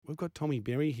we've got Tommy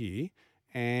Berry here,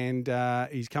 and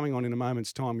he's coming on in a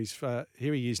moment's time.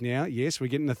 Here he is now. Yes, we're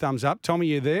getting the thumbs up. Tommy,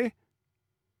 you there?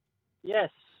 Yes.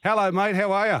 Hello, mate.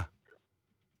 How are you?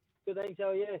 Good, thanks. How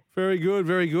are you? Very good,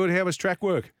 very good. How was track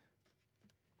work?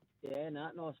 Yeah,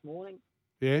 nice morning.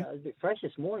 Yeah? It was a bit fresh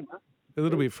this morning, huh? A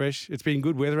little bit fresh. It's been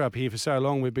good weather up here for so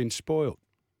long. We've been spoiled.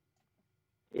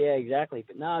 Yeah, exactly.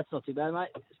 But no, it's not too bad, mate.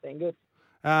 It's been good.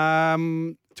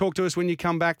 Talk to us when you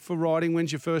come back for riding.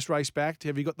 When's your first race back?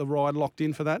 Have you got the ride locked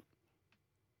in for that?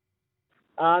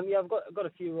 Yeah, I've got a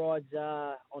few rides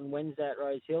on Wednesday at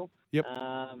Rose Hill. Yep.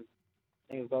 I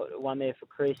think I've got one there for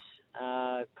Chris,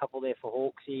 a couple there for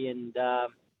Hawksy, and a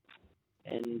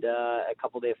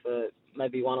couple there for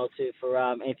maybe one or two for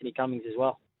Anthony Cummings as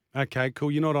well. Okay,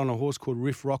 cool. You're not on a horse called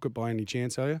Riff Rocket by any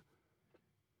chance, are you?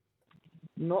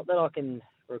 Not that I can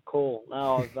recall.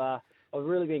 No, I've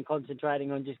really been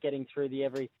concentrating on just getting through the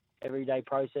everyday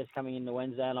process coming into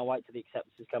Wednesday, and I'll wait till the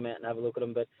acceptances come out and have a look at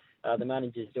them. But the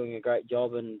manager's doing a great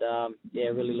job, and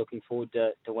really looking forward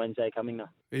to Wednesday coming now.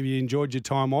 Have you enjoyed your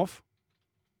time off?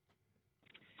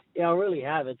 Yeah, I really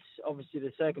have. It's obviously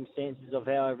the circumstances of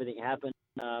how everything happened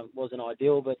wasn't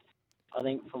ideal, but I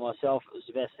think for myself it was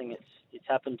the best thing it's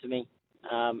happened to me.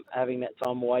 Having that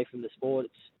time away from the sport,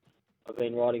 I've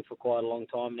been riding for quite a long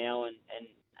time now, and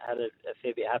had a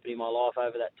fair bit happening in my life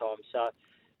over that time. So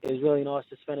it was really nice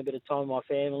to spend a bit of time with my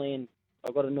family, and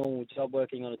I've got a normal job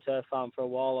working on a turf farm for a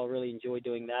while. I really enjoyed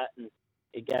doing that, and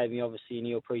it gave me obviously a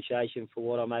new appreciation for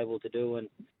what I'm able to do and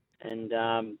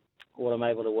what I'm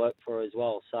able to work for as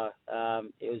well. So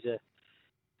it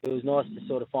was nice to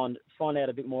sort of find out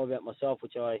a bit more about myself,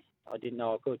 which I didn't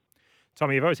know I could.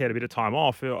 Tommy, you've obviously had a bit of time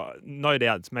off. No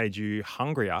doubt it's made you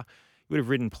hungrier. You would have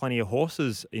ridden plenty of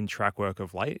horses in track work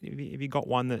of late. Have you got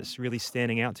one that's really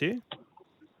standing out to you?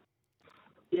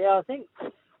 Yeah, I think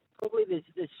probably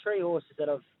there's three horses that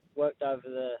I've worked over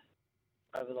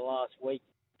the last week,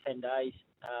 10 days,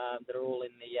 that are all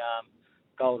in the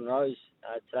Golden Rose.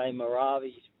 Today,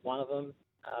 Moravi's one of them.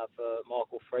 For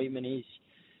Michael Freeman,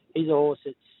 he's a horse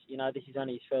that's, this is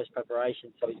only his first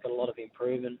preparation, so he's got a lot of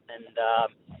improvement, and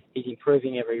he's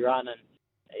improving every run, and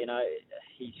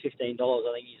he's $15.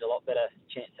 I think he's a lot better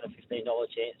chance than a $15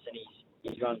 chance, and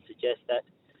his run suggests that,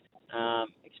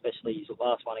 especially his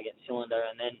last one against Cylinder.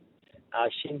 And then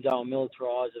Shinzo and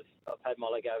Militarize, I've had my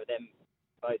leg over them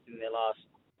both in their last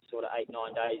sort of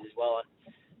 8-9 days as well,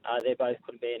 and they both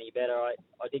couldn't be any better.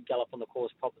 I did gallop on the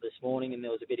course proper this morning, and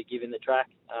there was a bit of give in the track,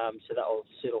 so that will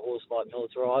suit a horse like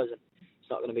Militarize, and it's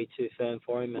not going to be too firm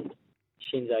for him. And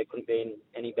Shinzo couldn't be in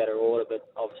any better order,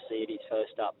 but obviously it is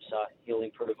first up, so he'll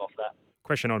improve off that.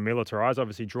 Question on Militarize,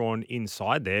 obviously drawn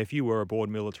inside there. If you were aboard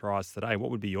Militarize today,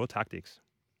 what would be your tactics?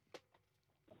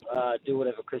 Do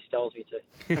whatever Chris tells me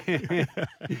to.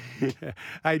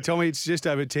 Hey, Tommy, it's just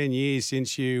over 10 years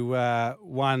since you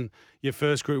won your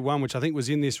first Group 1, which I think was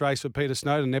in this race for Peter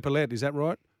Snowden, Epaulet. Is that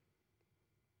right?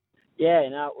 Yeah,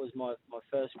 no, it was my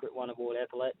first Group 1 aboard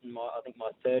Epaulet, and I think my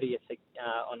 30th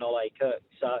on Ole Kirk.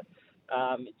 So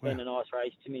it's been a nice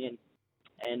race to me,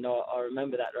 and I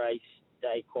remember that race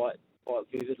day quite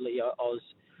vividly. I was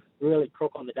really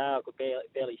crook on the day. I could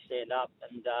barely stand up,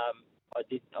 and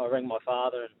I rang my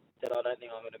father and said, I don't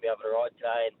think I'm going to be able to ride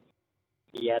today. And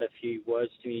he had a few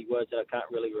words to me, words that I can't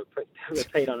really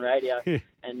repeat on radio.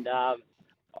 And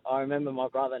I remember my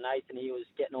brother Nathan, he was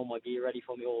getting all my gear ready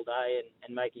for me all day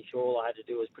and making sure all I had to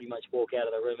do was pretty much walk out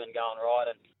of the room and go and ride.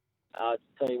 And to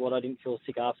tell you what, I didn't feel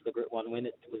sick after the Group 1 win.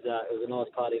 It was a nice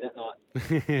party that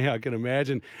night. Yeah, I can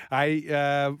imagine. Hey,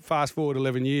 fast forward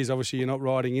 11 years, obviously you're not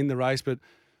riding in the race, but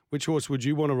which horse would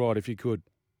you want to ride if you could?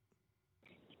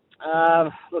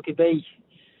 Look, it'd be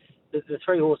the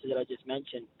three horses that I just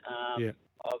mentioned. Yeah.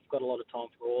 I've got a lot of time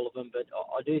for all of them, but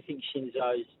I do think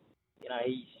Shinzo's,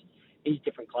 he's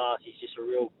different class. He's just a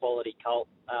real quality colt.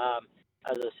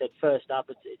 As I said, first up,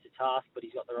 it's a task, but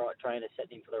he's got the right trainer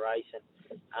setting him for the race,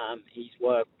 and his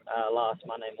work last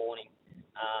Monday morning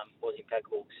was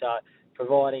impeccable. So,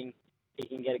 providing he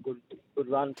can get a good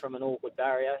run from an awkward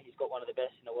barrier, he's got one of the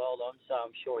best in the world on, so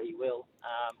I'm sure he will.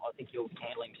 I think he'll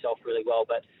handle himself really well.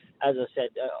 But as I said,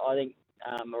 I think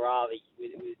Moravi,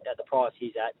 at the price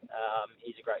he's at,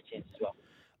 he's a great chance as well.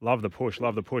 Love the push.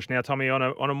 Now, Tommy, on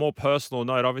a more personal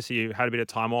note, obviously you had a bit of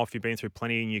time off. You've been through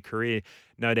plenty in your career,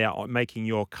 no doubt making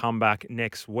your comeback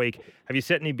next week. Have you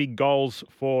set any big goals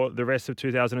for the rest of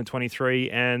 2023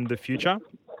 and the future?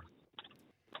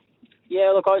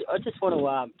 Yeah, look, I just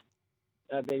want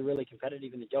to be really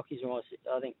competitive in the jockeys.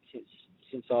 I think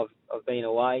since I've been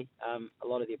away, a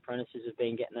lot of the apprentices have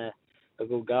been getting a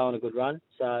good go and a good run.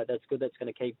 So that's good. That's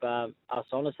going to keep us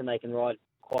honest, and they can ride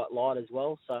quite light as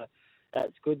well. So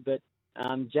that's good. But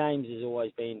James has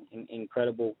always been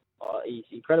incredible. He's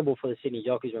incredible for the Sydney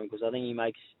Jockeys Room because I think he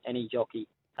makes any jockey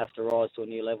have to rise to a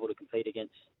new level to compete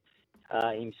against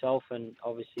himself. And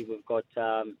obviously we've got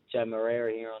Joe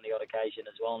Moreira here on the odd occasion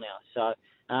as well now.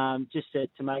 So just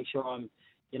to make sure I'm,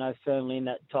 firmly in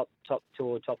that top two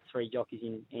or top three jockeys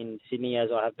in Sydney, as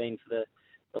I have been for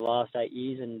the last 8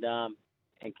 years,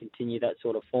 and continue that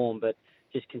sort of form. But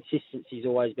just consistency's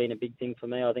always been a big thing for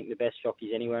me. I think the best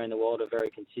jockeys anywhere in the world are very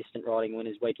consistent, riding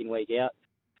winners week in, week out.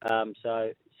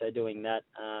 So doing that,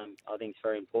 I think is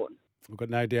very important. I've got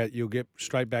no doubt you'll get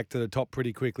straight back to the top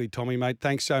pretty quickly, Tommy, mate.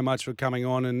 Thanks so much for coming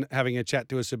on and having a chat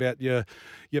to us about your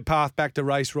path back to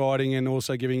race riding, and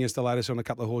also giving us the latest on a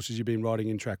couple of horses you've been riding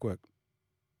in track work.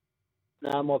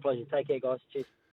 No, my pleasure. Take care, guys. Cheers.